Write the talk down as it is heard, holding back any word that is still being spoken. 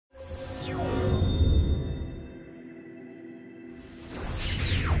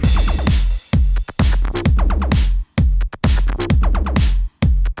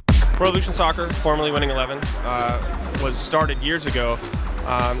Evolution Soccer, formerly Winning 11, was started years ago,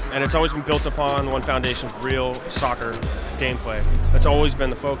 and it's always been built upon one foundation of real soccer gameplay. That's always been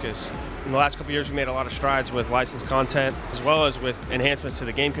the focus. In the last couple of years, we made a lot of strides with licensed content, as well as with enhancements to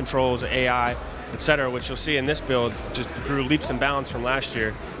the game controls, AI, etc., which you'll see in this build just grew leaps and bounds from last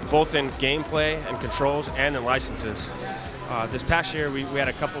year, both in gameplay and controls and in licenses. This past year, we had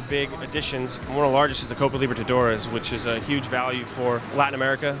a couple big additions. One of the largest is the Copa Libertadores, which is a huge value for Latin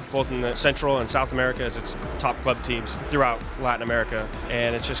America, both in the Central and South America, as its top club teams throughout Latin America.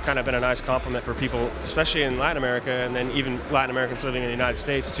 And it's just kind of been a nice compliment for people, especially in Latin America, and then even Latin Americans living in the United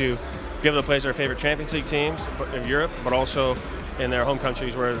States, to be able to play as their favorite Champions League teams in Europe, but also in their home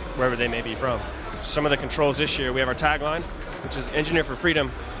countries, wherever they may be from. Some of the controls this year, we have our tagline, which is "Engineer for Freedom."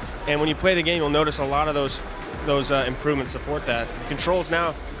 And when you play the game, you'll notice a lot of those improvements support that. Controls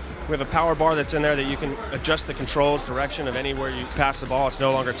now, we have a power bar that's in there that you can adjust the controls direction of anywhere you pass the ball. It's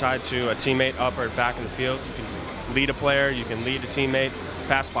no longer tied to a teammate up or back in the field. You can lead a player, you can lead a teammate,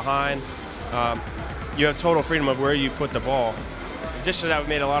 pass behind. You have total freedom of where you put the ball. In addition to that, we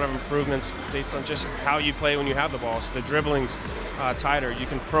made a lot of improvements based on just how you play when you have the ball. So the dribbling's tighter. You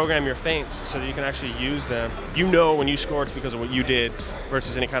can program your feints so that you can actually use them. You know when you score, it's because of what you did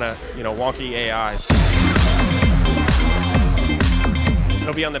versus any kind of wonky AI.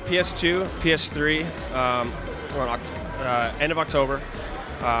 It'll be on the PS2, PS3, end of October.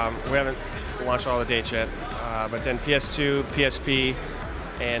 We haven't launched all the dates yet, but then PS2, PSP,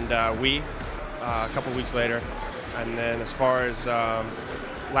 and Wii a couple weeks later. And then as far as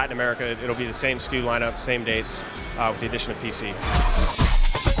Latin America, it'll be the same SKU lineup, same dates, with the addition of PC.